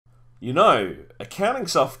You know, accounting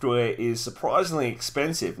software is surprisingly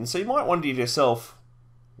expensive, and so you might wonder to yourself,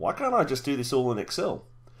 why can't I just do this all in Excel?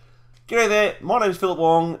 G'day there, my name is Phillip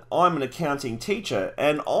Wong, I'm an accounting teacher,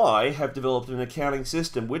 and I have developed an accounting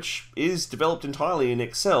system which is developed entirely in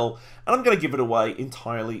Excel, and I'm going to give it away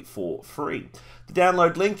entirely for free. The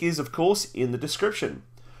download link is, of course, in the description.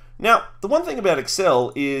 Now, the one thing about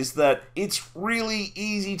Excel is that it's really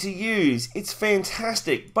easy to use. It's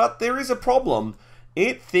fantastic, but there is a problem.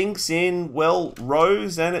 It thinks in, well,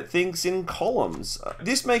 rows and it thinks in columns.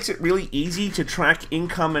 This makes it really easy to track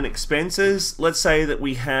income and expenses. Let's say that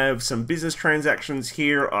we have some business transactions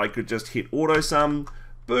here. I could just hit AutoSum,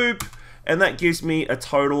 boop, and that gives me a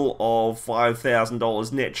total of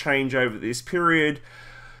 $5,000 net change over this period.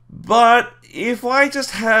 But if I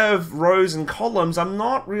just have rows and columns, I'm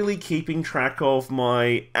not really keeping track of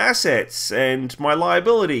my assets and my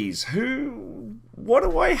liabilities. What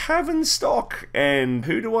do I have in stock and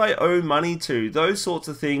who do I owe money to? Those sorts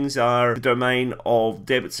of things are the domain of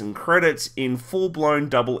debits and credits in full-blown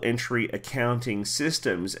double entry accounting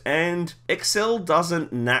systems, and Excel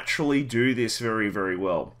doesn't naturally do this very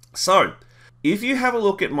well. So, if you have a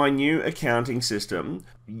look at my new accounting system,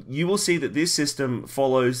 you will see that this system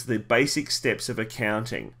follows the basic steps of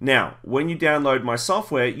accounting. Now, when you download my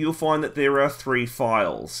software, you'll find that there are 3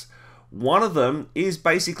 files. One of them is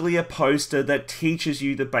basically a poster that teaches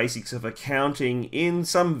you the basics of accounting in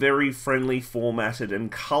some very friendly, formatted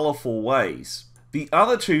and colorful ways. The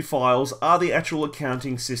other 2 files are the actual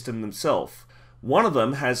accounting system themselves. One of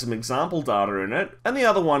them has some example data in it, and the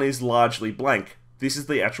other one is largely blank. This is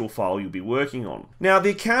the actual file you'll be working on. Now, the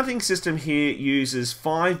accounting system here uses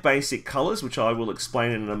 5 basic colors, which I will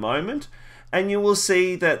explain in a moment. And you will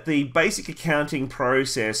see that the basic accounting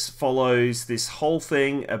process follows this whole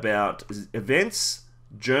thing about events,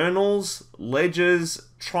 journals, ledgers,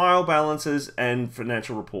 trial balances, and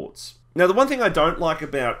financial reports. Now, the one thing I don't like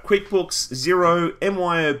about QuickBooks, Xero,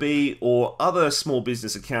 MYOB, or other small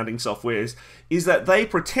business accounting softwares is that they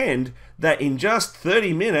pretend that in just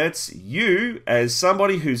 30 minutes, you, as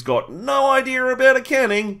somebody who's got no idea about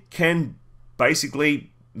accounting, can basically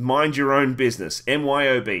mind your own business,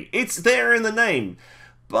 MYOB. It's there in the name.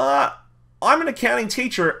 But I'm an accounting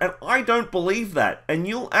teacher and I don't believe that. And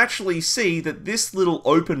you'll actually see that this little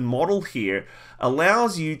open model here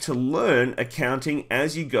allows you to learn accounting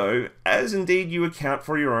as you go, as indeed you account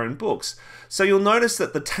for your own books. So you'll notice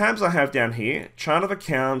that the tabs I have down here, chart of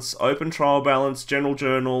accounts, open trial balance, general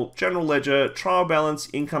journal, general ledger, trial balance,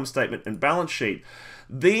 income statement, and balance sheet.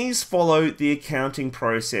 These follow the accounting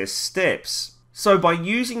process steps. So by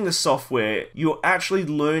using the software, you're actually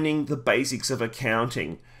learning the basics of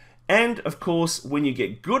accounting. And of course, when you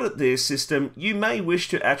get good at this system, you may wish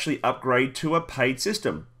to actually upgrade to a paid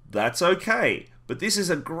system. That's okay. But this is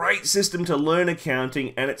a great system to learn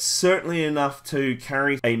accounting, and it's certainly enough to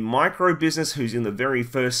carry a micro business who's in the very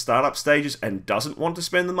first startup stages and doesn't want to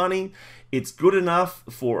spend the money. It's good enough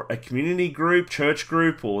for a community group, church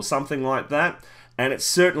group, or something like that. And it's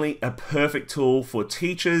certainly a perfect tool for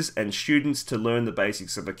teachers and students to learn the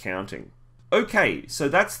basics of accounting. Okay, so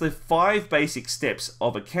that's the 5 basic steps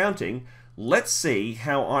of accounting. Let's see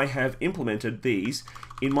how I have implemented these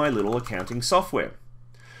in my little accounting software.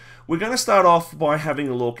 We're going to start off by having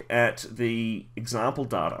a look at the example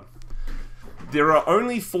data. There are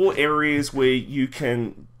only 4 areas where you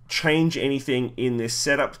can change anything in this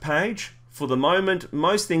setup page. For the moment,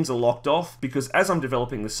 most things are locked off because as I'm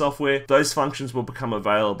developing the software, those functions will become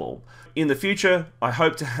available. In the future, I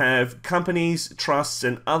hope to have companies, trusts,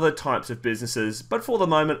 and other types of businesses, but for the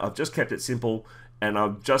moment, I've just kept it simple and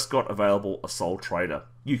I've just got available a sole trader.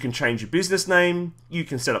 You can change your business name, you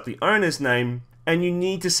can set up the owner's name, and you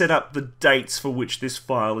need to set up the dates for which this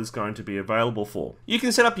file is going to be available for. You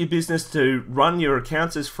can set up your business to run your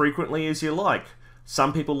accounts as frequently as you like.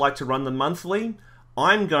 Some people like to run them monthly.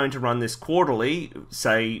 I'm going to run this quarterly,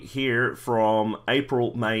 say here from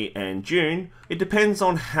April, May, and June. It depends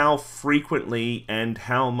on how frequently and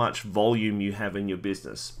how much volume you have in your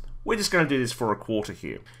business. We're just going to do this for a quarter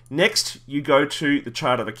here. Next, you go to the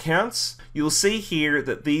chart of accounts. You'll see here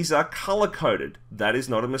that these are color-coded. That is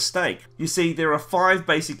not a mistake. You see, there are 5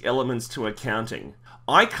 basic elements to accounting.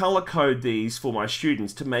 I color code these for my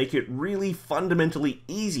students to make it really fundamentally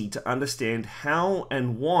easy to understand how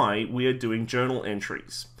and why we are doing journal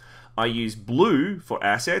entries. I use blue for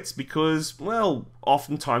assets because, well,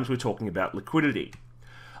 oftentimes we're talking about liquidity.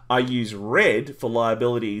 I use red for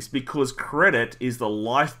liabilities because credit is the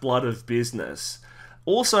lifeblood of business.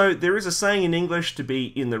 Also, there is a saying in English to be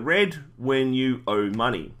in the red when you owe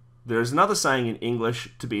money. There is another saying in English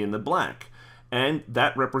to be in the black, and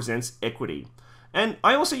that represents equity. And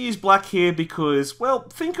I also use black here because, well,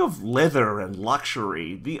 think of leather and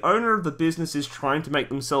luxury. The owner of the business is trying to make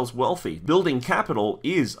themselves wealthy. Building capital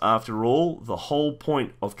is, after all, the whole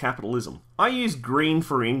point of capitalism. I use green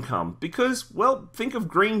for income because, well, think of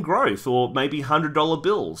green growth or maybe $100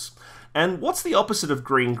 bills. And what's the opposite of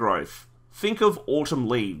green growth? Think of autumn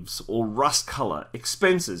leaves or rust color,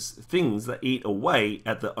 expenses, things that eat away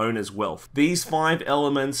at the owner's wealth. These 5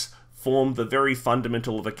 elements form the very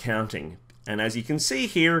fundamental of accounting. And as you can see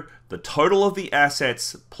here, the total of the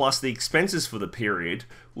assets plus the expenses for the period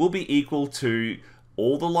will be equal to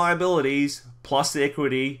all the liabilities plus the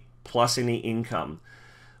equity plus any income.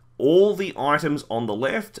 All the items on the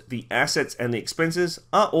left, the assets and the expenses,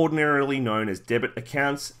 are ordinarily known as debit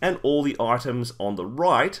accounts, and all the items on the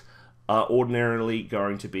right are ordinarily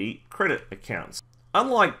going to be credit accounts.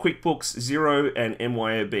 Unlike QuickBooks, Xero, and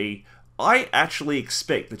MYOB, I actually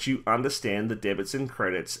expect that you understand the debits and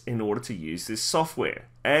credits in order to use this software.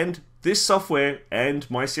 And this software and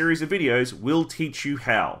my series of videos will teach you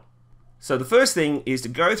how. So the first thing is to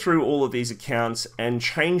go through all of these accounts and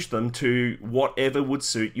change them to whatever would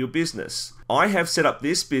suit your business. I have set up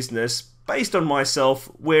this business based on myself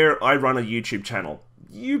where I run a YouTube channel.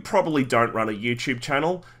 You probably don't run a YouTube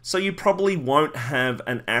channel, so you probably won't have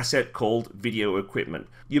an asset called video equipment.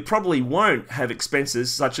 You probably won't have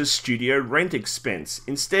expenses such as studio rent expense.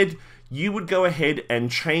 Instead, you would go ahead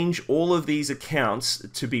and change all of these accounts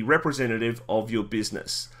to be representative of your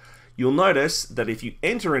business. You'll notice that if you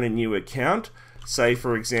enter in a new account, say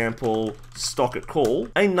for example, stock at call,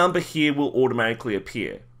 a number here will automatically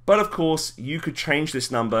appear. But of course, you could change this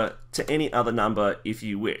number to any other number if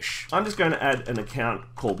you wish. I'm just going to add an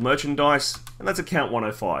account called merchandise, and that's account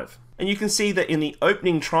 105. And you can see that in the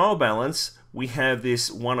opening trial balance, we have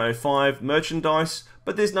this 105 merchandise,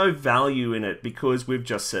 but there's no value in it because we've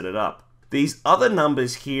just set it up. These other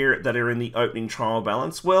numbers here that are in the opening trial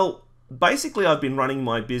balance, well, basically I've been running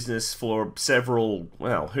my business for several,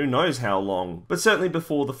 well, who knows how long, but certainly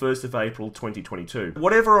before the 1st of April 2022.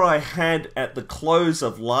 Whatever I had at the close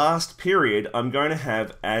of last period, I'm going to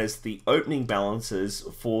have as the opening balances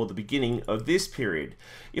for the beginning of this period.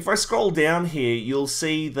 If I scroll down here, you'll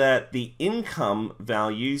see that the income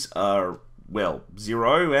values are, well,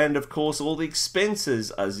 0, and of course all the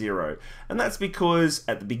expenses are 0. And that's because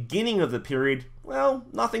at the beginning of the period, well,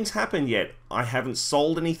 nothing's happened yet. I haven't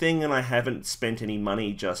sold anything and I haven't spent any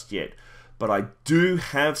money just yet. But I do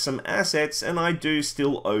have some assets and I do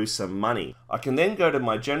still owe some money. I can then go to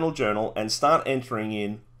my general journal and start entering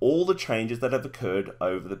in all the changes that have occurred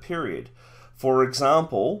over the period. For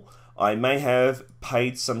example, I may have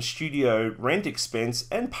paid some studio rent expense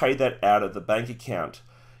and paid that out of the bank account.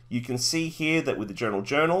 You can see here that with the general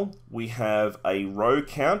journal, we have a row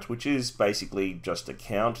count, which is basically just a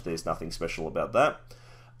count. There's nothing special about that.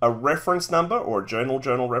 A reference number or a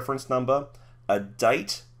journal reference number, a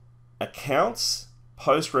date, accounts,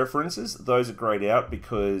 post references. Those are grayed out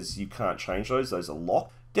because you can't change those. Those are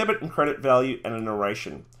locked. Debit and credit value and a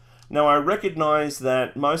narration. Now I recognize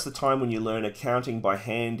that most of the time when you learn accounting by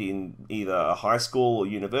hand in either a high school or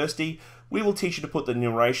university, we will teach you to put the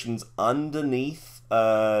narrations underneath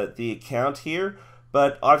the account here,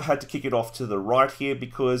 but I've had to kick it off to the right here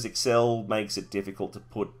because Excel makes it difficult to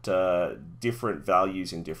put different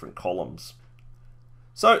values in different columns.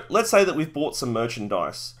 So let's say that we've bought some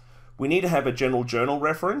merchandise. We need to have a general journal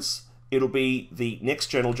reference. It'll be the next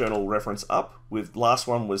general journal reference up, with last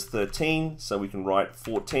one was 13, so we can write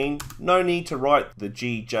 14. No need to write the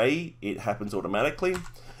GJ, it happens automatically.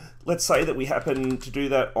 Let's say that we happen to do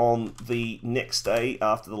that on the next day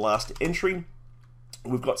after the last entry.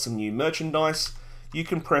 We've got some new merchandise. You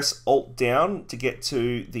can press Alt down to get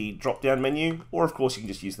to the drop down menu, or of course you can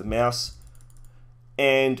just use the mouse.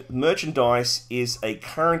 And merchandise is a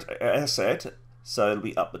current asset, so it'll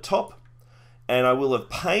be up the top. And I will have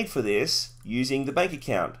paid for this using the bank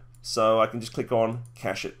account. So I can just click on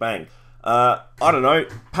Cash at Bank. I don't know,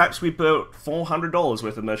 perhaps we bought $400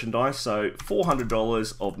 worth of merchandise, so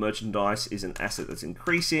 $400 of merchandise is an asset that's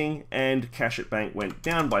increasing, and Cash at Bank went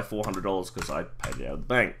down by $400 because I paid it out of the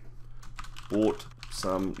bank. Bought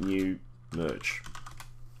some new merch.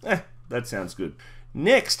 That sounds good.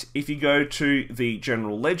 Next, if you go to the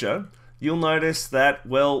general ledger, you'll notice that,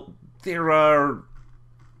 well, there are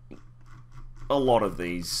a lot of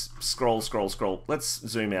these. Scroll, scroll, scroll. Let's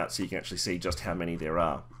zoom out so you can actually see just how many there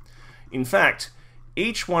are. In fact,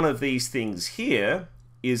 each one of these things here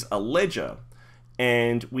is a ledger,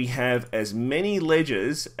 and we have as many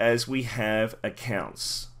ledgers as we have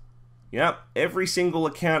accounts. Yep, every single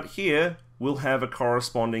account here will have a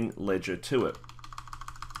corresponding ledger to it.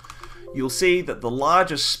 You'll see that the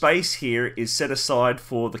largest space here is set aside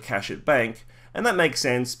for the Cash at Bank, And that makes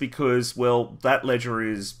sense because, well, that ledger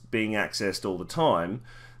is being accessed all the time.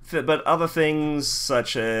 But other things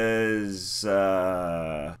such as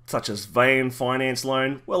van finance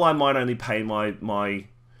loan, well, I might only pay my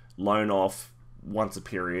loan off once a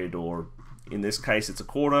period, or in this case it's a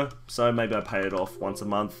quarter, so maybe I pay it off once a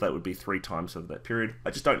month. That would be 3 times over that period.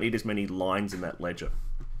 I just don't need as many lines in that ledger.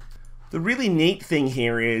 The really neat thing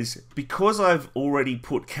here is, because I've already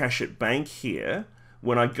put cash at bank here,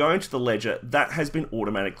 when I go into the ledger, that has been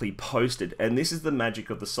automatically posted, and this is the magic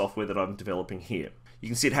of the software that I'm developing here. You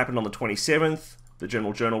can see it happened on the 27th. The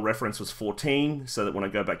general journal reference was 14, so that when I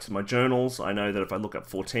go back to my journals, I know that if I look up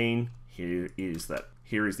 14, here is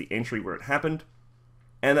the entry where it happened,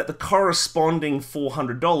 and that the corresponding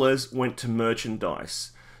 $400 went to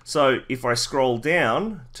merchandise. So if I scroll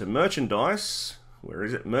down to merchandise, where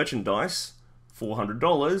is it? Merchandise,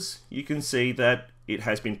 $400, you can see that it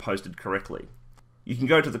has been posted correctly. You can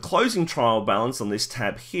go to the closing trial balance on this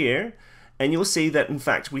tab here, and you'll see that in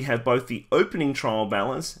fact we have both the opening trial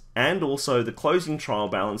balance and also the closing trial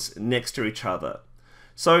balance next to each other.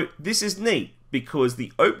 So this is neat because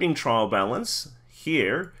the opening trial balance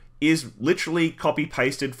here is literally copy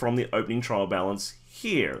pasted from the opening trial balance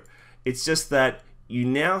here. It's just that you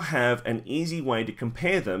now have an easy way to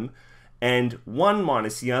compare them, and one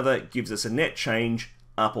minus the other gives us a net change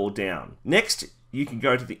up or down. Next, you can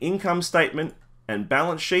go to the income statement and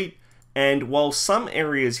balance sheet, and while some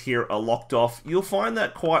areas here are locked off, you'll find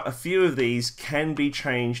that quite a few of these can be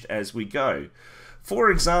changed as we go.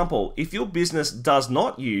 For example, if your business does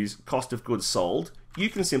not use cost of goods sold, you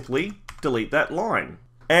can simply delete that line.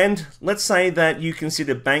 And let's say that you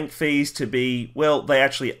consider bank fees to be, well, they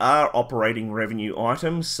actually are operating revenue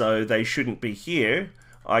items, so they shouldn't be here.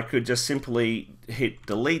 I could just simply hit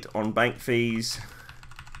delete on bank fees,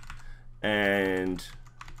 and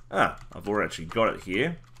I've already actually got it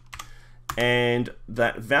here. And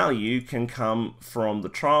that value can come from the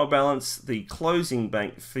trial balance, the closing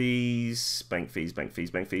bank fees,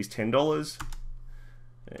 $10.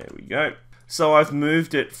 There we go. So I've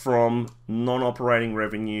moved it from non-operating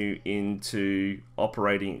revenue into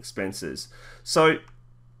operating expenses. So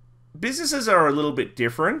businesses are a little bit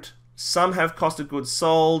different. Some have cost of goods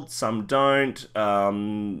sold, some don't.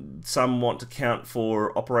 Some want to count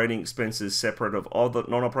for operating expenses separate of other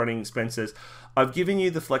non-operating expenses. I've given you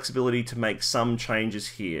the flexibility to make some changes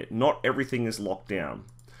here. Not everything is locked down.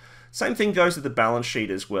 Same thing goes with the balance sheet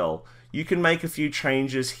as well. You can make a few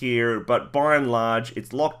changes here, but by and large,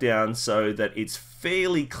 it's locked down so that it's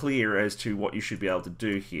fairly clear as to what you should be able to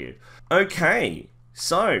do here. Okay,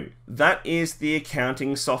 so that is the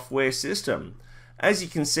accounting software system. As you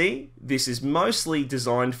can see, this is mostly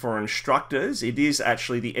designed for instructors. It is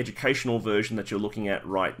actually the educational version that you're looking at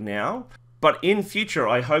right now. But in future,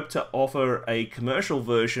 I hope to offer a commercial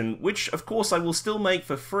version, which of course I will still make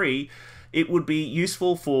for free. It would be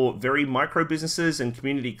useful for very micro businesses and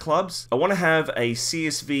community clubs. I want to have a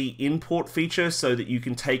CSV import feature so that you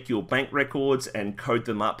can take your bank records and code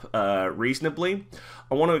them up reasonably.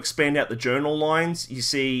 I want to expand out the journal lines. You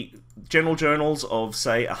see, general journals of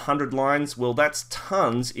say 100 lines, well, that's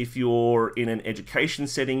tons if you're in an education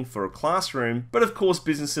setting for a classroom, but of course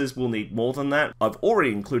businesses will need more than that. I've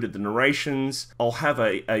already included the narrations. I'll have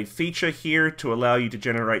a feature here to allow you to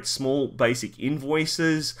generate small basic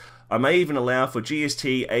invoices. I may even allow for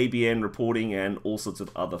GST, ABN reporting, and all sorts of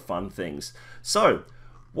other fun things. So,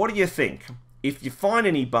 what do you think? If you find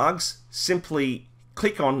any bugs, simply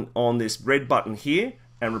click on this red button here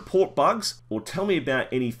and report bugs, or tell me about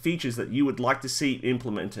any features that you would like to see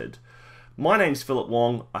implemented. My name's Phillip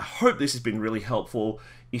Wong. I hope this has been really helpful.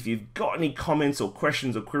 If you've got any comments or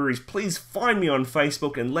questions or queries, please find me on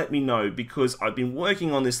Facebook and let me know, because I've been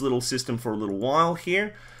working on this little system for a little while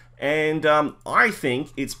here. And I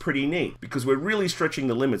think it's pretty neat because we're really stretching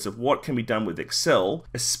the limits of what can be done with Excel,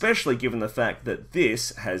 especially given the fact that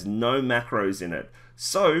this has no macros in it.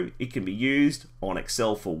 So it can be used on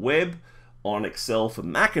Excel for web, on Excel for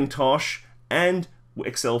Macintosh, and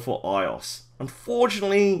Excel for iOS.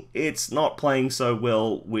 Unfortunately, it's not playing so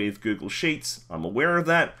well with Google Sheets. I'm aware of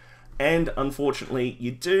that. And unfortunately, you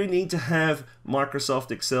do need to have Microsoft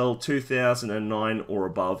Excel 2009 or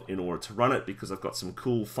above in order to run it, because I've got some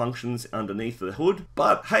cool functions underneath the hood.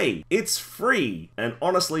 But hey, it's free. And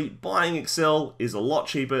honestly, buying Excel is a lot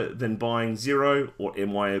cheaper than buying Xero or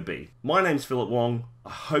MYOB. My name's Phillip Wong. I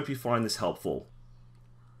hope you find this helpful.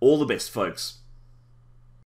 All the best, folks.